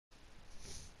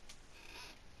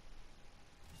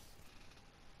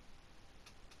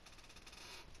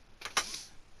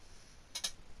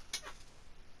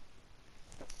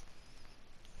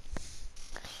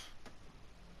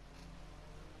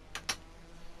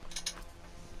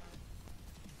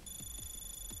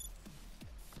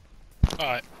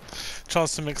Alright,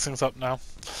 chance to mix things up now.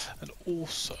 And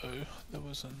also, there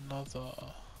was another...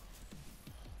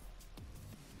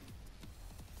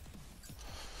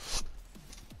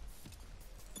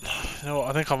 You know what,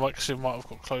 I think I actually might have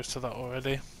got close to that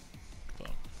already.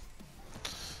 But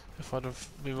if I'd have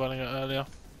been running it earlier.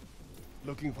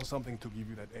 Looking for something to give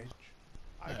you that edge?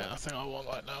 I think I want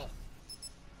right now.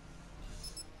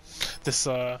 This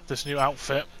new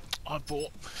outfit I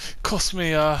bought cost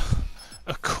me a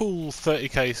cool 30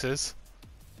 cases.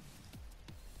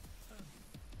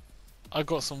 I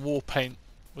got some war paint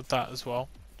with that as well.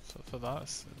 For that,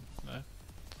 so, you know.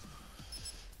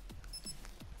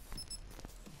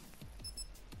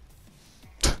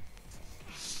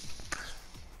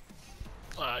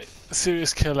 Alright,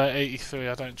 Serious Killer 83,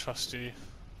 I don't trust you.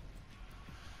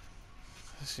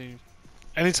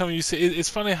 Anytime you see, it's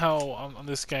funny how on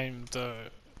this game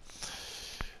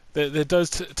there does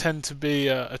tend to be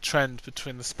a trend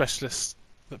between the specialists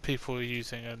that people are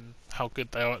using and how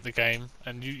good they are at the game,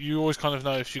 and you always kind of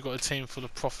know if you've got a team full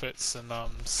of prophets and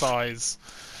size,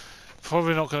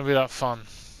 probably not going to be that fun.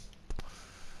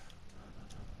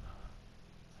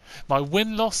 My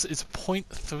win-loss is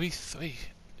 0.33.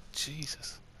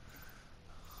 Jesus.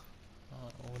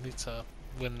 Right, we need to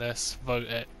win this, vote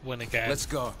it, win again. Let's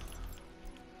go.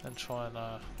 And try and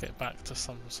get back to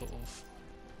some sort of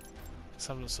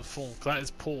semblance of form. That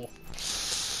is poor.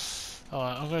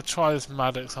 Alright, I'm going to try this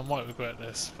Maddox. I might regret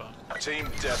this, but Team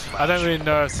deathmatch. I don't really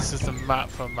know if this is the map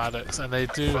for Maddox, and they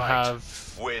do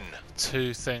have win.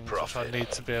 2 things Profit. which I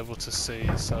need to be able to see.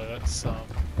 So let's when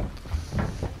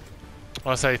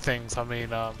I say things, I mean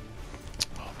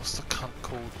what's the cunt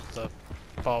called? The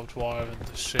barbed wire and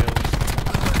the shield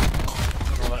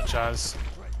and all that jazz.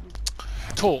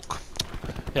 Talk.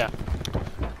 Yeah.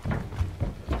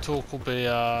 Talk will be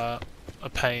a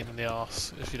pain in the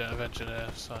arse if you don't have engineer,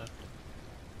 so.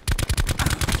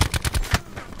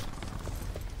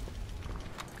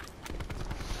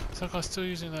 Is that guy still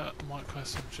using that micro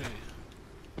SMG?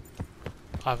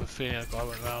 I have a feeling a guy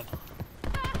went round.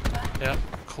 Yeah,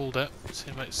 called it.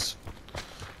 Teammates.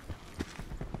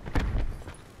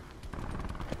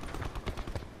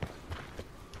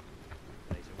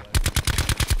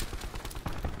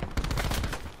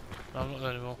 No, I'm not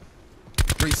there anymore.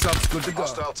 3 subs, good to go.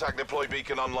 Hostile tag deploy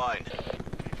beacon online.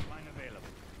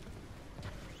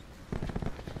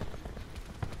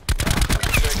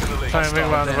 Playing me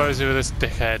around the rosy with this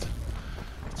dickhead.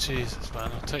 Jesus, man,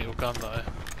 I'll take your gun though.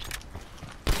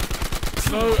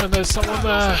 No, and there's someone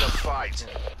there.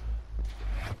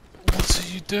 What are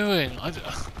you doing?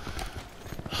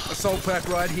 Assault pack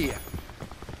right here.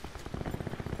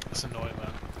 That's annoying,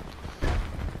 man.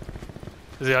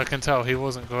 See, I can tell he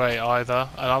wasn't great either,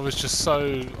 and I was just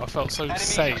so... I felt so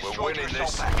safe. We're winning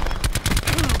this.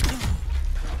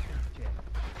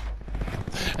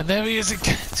 And there he is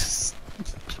again. Just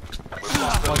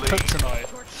my kryptonite.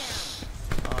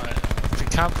 Alright, I've been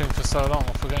camping for so long,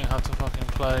 I'm forgetting how to fucking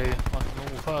play like a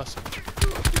normal person.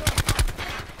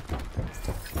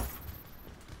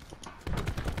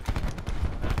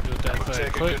 You're dead very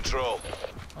quick. Control.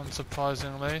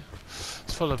 Unsurprisingly.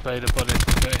 It's full of beta buddies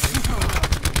to get here.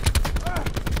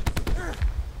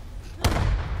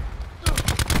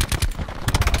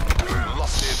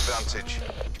 Lost the advantage.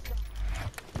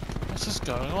 What's this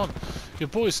going on? Your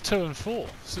boy's 2 and 4.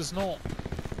 This is not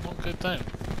a good thing.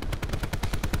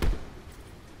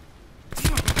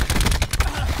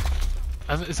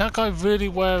 And is that guy really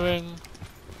wearing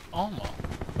armor?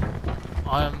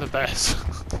 I am the best.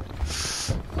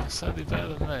 Certainly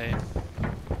better than me.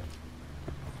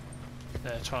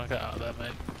 Yeah, try and get out of there,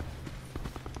 mate.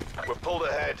 We're pulled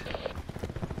ahead.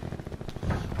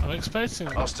 I'm expecting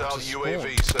them Hostile to spawn. UAV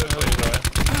There circle. we go.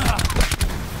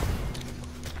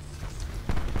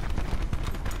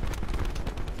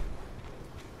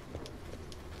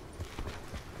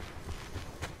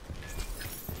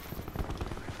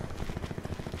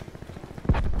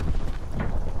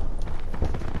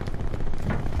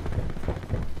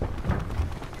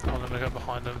 Oh, let me get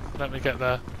behind them. Let me get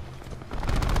there.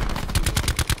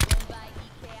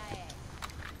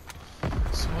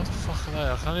 So what the fuck are they?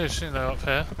 I can only assume they're up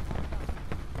here.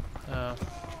 Yeah.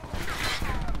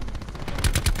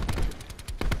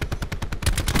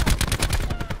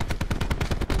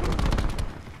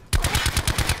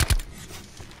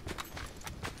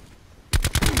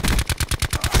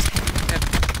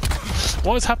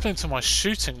 What is happening to my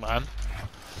shooting, man?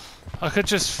 I could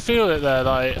just feel it there,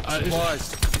 like...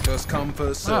 Supplies. First come,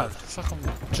 first serve. It's like I'm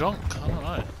drunk, I don't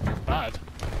know. It's bad.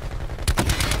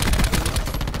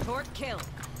 Short kill.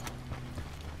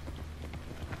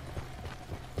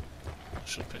 I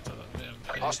should have picked up that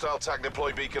BMP. Hostile tag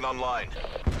deploy beacon online.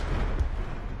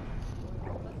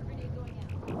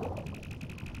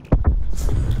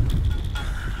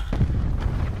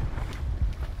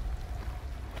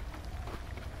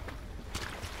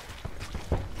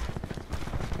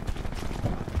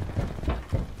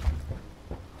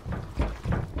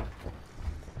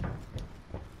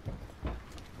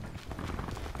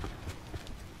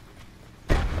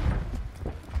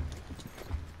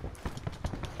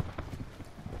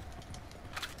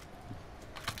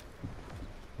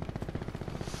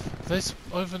 They're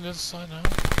over on the other side now.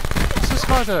 What's this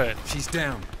guy doing? She's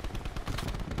down.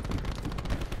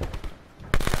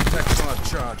 Tech 5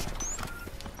 charged.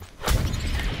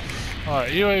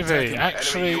 Alright, UAV.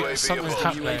 Actually, UAV something's above.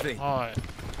 happening. UAV. Alright.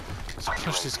 Let's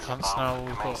push these cunts now.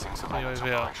 We've got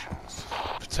UAV up.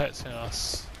 Protecting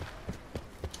us.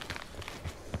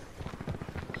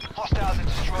 Hostiles have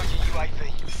destroyed your UAV.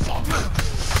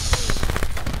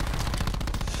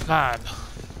 Fuck. Man.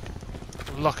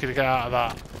 We're lucky to get out of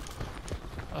that.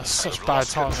 That's such We've bad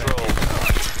lost timing. control.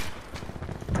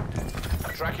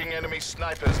 Tracking enemy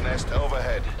sniper's nest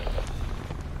overhead.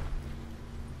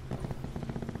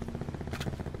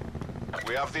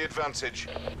 We have the advantage.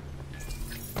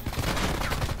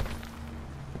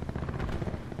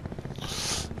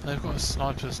 They've got a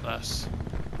sniper's nest.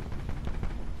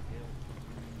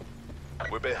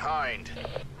 We're behind.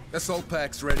 Assault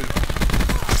packs ready.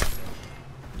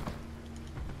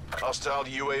 Hostile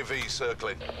UAV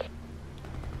circling.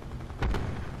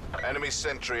 Enemy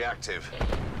sentry active.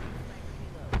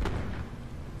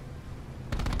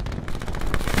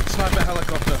 Sniper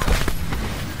helicopter.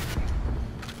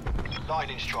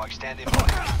 Lightning strike standing by.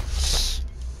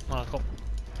 Oh, I've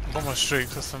got my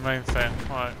streaks, that's the main thing.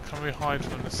 Right, can we hide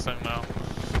from this thing now?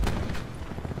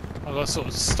 I got sort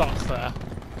of stuck there.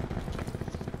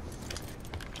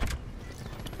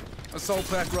 Assault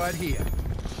pack right here.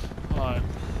 Right.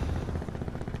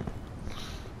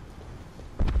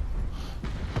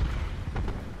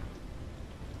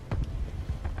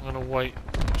 I'm gonna wait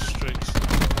on the streaks.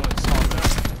 It's hard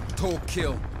there. Talk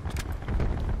kill.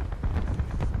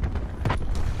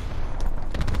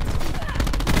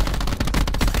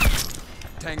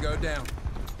 Tango down.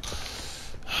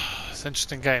 It's an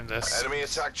interesting game, this. Enemy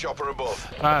attack chopper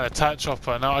above. Man, attack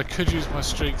chopper. Now I could use my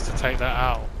streaks to take that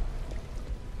out.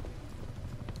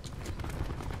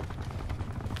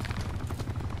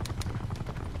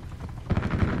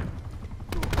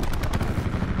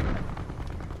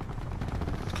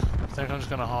 I think I'm just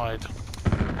gonna hide.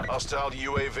 Hostile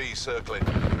UAV circling.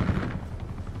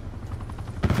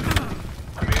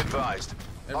 Be advised.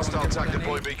 Hostile get attack what they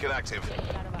deploy need. beacon active.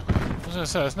 I was gonna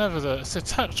say, it's never it's the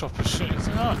attack chopper shit,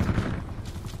 isn't it?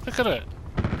 Look at it.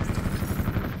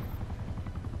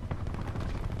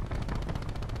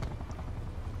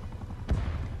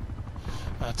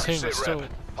 Our team is Sit still.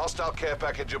 rep. Hostile care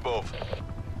package above.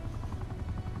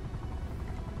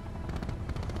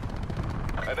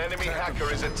 An enemy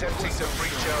hacker is attempting to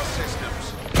breach our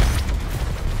systems.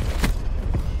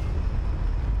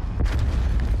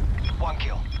 One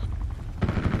kill.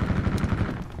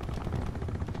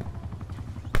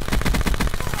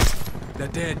 They're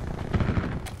dead.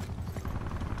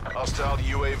 Hostile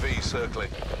UAV circling.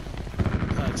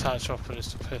 That attack chopper is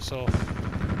to piss off.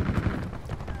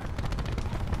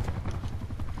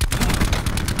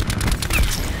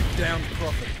 Down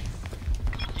profit.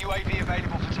 UAV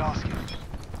available for tasking.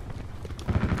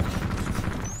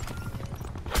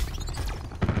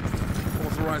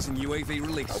 Authorizing UAV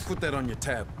release. I'll put that on your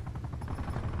tab.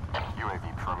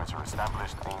 UAV perimeter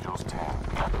established, Angels 10.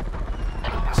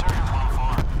 Insurgents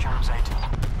 1-4, Germs 18.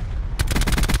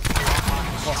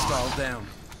 Hostile down.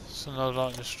 It's another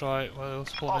lightning strike. Well,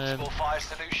 spawn in. Optimal fire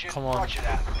solution. Come on. Roger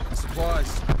that.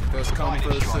 Supplies. First come,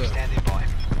 Lightning first strike serve. standing by.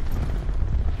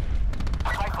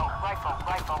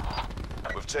 Rifle.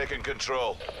 We've taken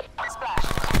control. Splash.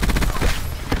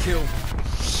 Kill.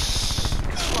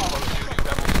 Bravo Zulu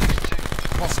Rebel 2.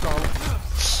 Hostile.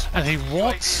 And he UAV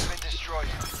what? has been destroyed.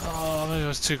 Oh, maybe I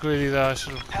was too greedy there. I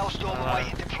should have. Hellstorm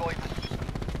awaiting deployment.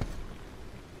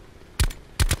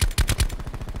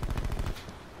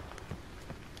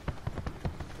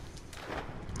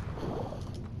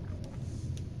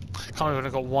 Can't believe I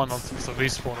got one on the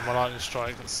respawn of my lightning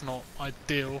strike. That's not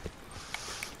ideal.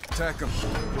 Attack him.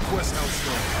 Request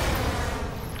Hellstorm.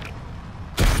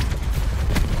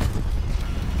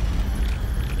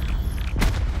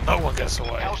 No one gets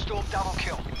away. Hellstorm double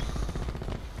kill.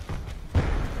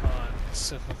 Alright, let's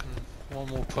see if I can. One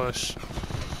more push.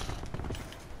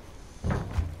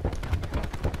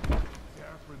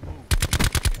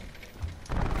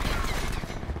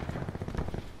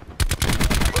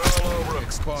 We're all over 'em.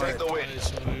 Expired. Take the win. Ready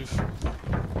to move.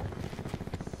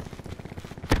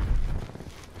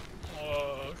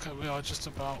 Okay, we are just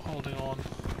about holding on.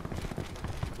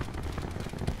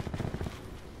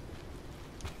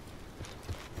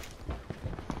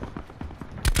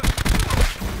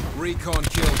 Recon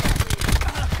kill.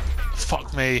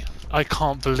 Fuck me. I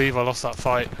can't believe I lost that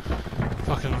fight.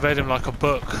 Fucking read him like a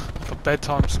book. Like a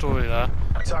bedtime story there.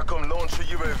 TACOM launch for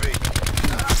UAV.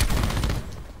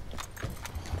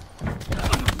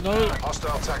 No!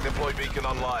 Hostile attack deploy beacon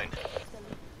online.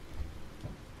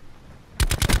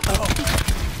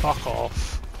 Fuck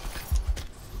off.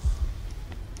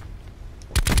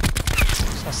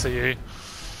 I see you.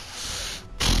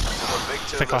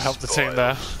 I think I helped the team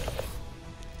there.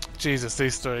 Jesus,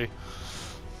 these three.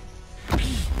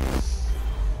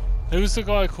 Who's the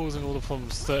guy causing all the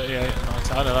problems? 38 and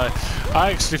 90. I don't know.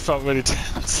 I actually felt really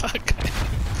tense that game.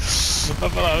 I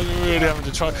felt like I was really having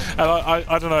to try. And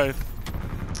I don't know.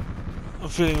 I'm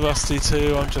feeling rusty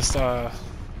too. I'm just yeah,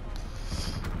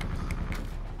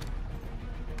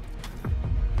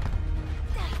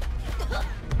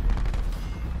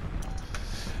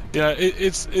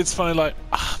 it's funny. Like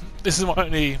this is my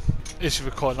only issue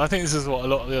with COD. And I think this is what a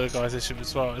lot of the other guys issue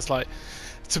as well. It's like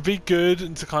to be good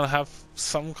and to kind of have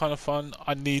some kind of fun,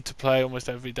 I need to play almost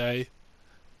every day.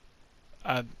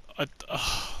 And and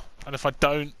if I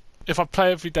play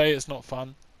every day, it's not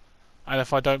fun. And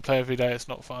if I don't play every day, it's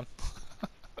not fun.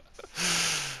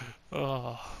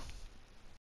 Oh.